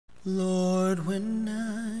Lord, when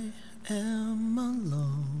I am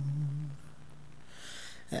alone,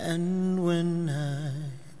 and when I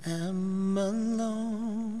am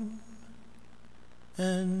alone,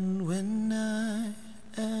 and when I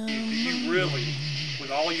am Do you really,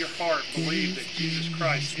 with all your heart, believe that Jesus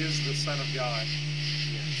Christ is the Son of God?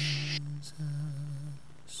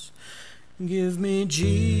 Give me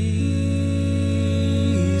Jesus,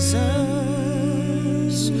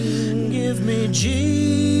 give me Jesus.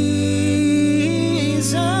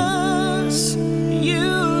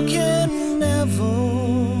 You can never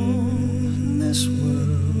in this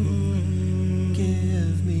world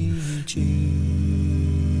give me Jesus.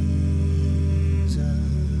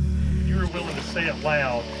 You were willing to say it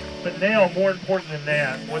loud. But now, more important than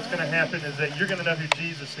that, what's going to happen is that you're going to know who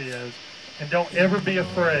Jesus is. And don't ever be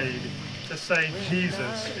afraid to say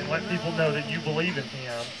Jesus and let people know that you believe in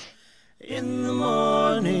Him. In the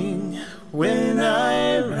morning when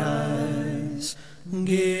I rise,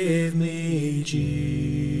 give me Jesus.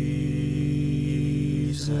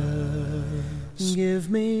 Give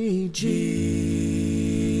me Jesus.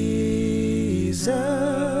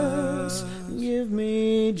 Give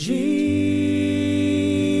me Jesus.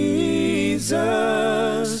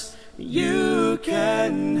 You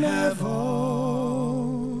can have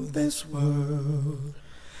all this world.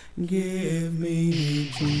 Give me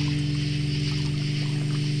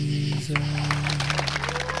Jesus.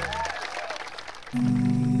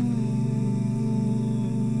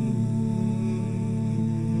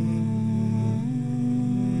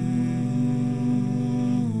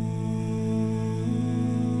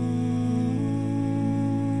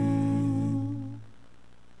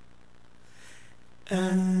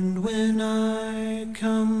 And when I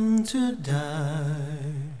come to die,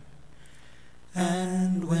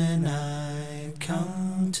 and when I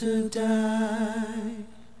come to die,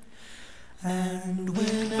 and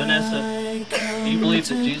when Vanessa, I come do you believe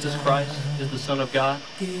that to Jesus die, Christ is the Son of God?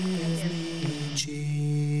 give me Jesus.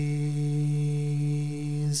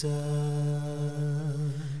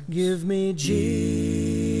 Give me Jesus.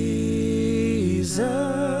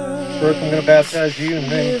 First, I'm going to baptize you in the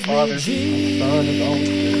name of the Father, and the Son, and the Holy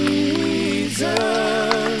Spirit.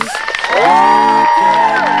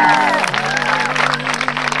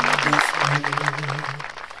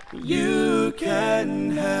 You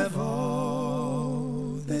can have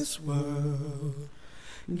all this world.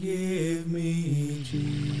 Give me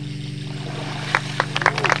Jesus.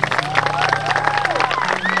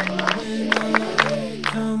 When I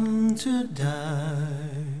come to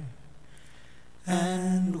die,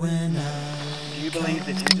 and when I Do you believe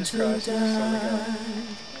that Jesus Christ is the Son of God?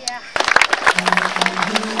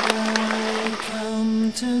 I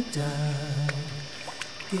come to die,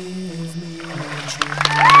 give me Jesus.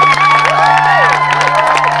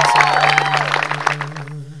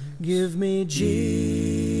 Give me Jesus.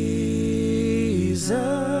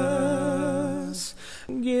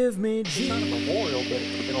 Give me It's not a Jesus. memorial, but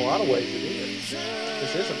in a lot of ways it is.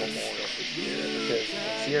 This is a memorial to Sierra, because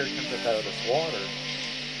when Sierra comes up out of this water,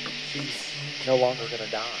 she's no longer going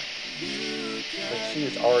to die. But she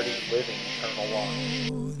is already living eternal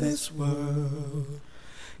life. This world,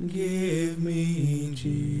 give me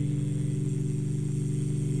Jesus.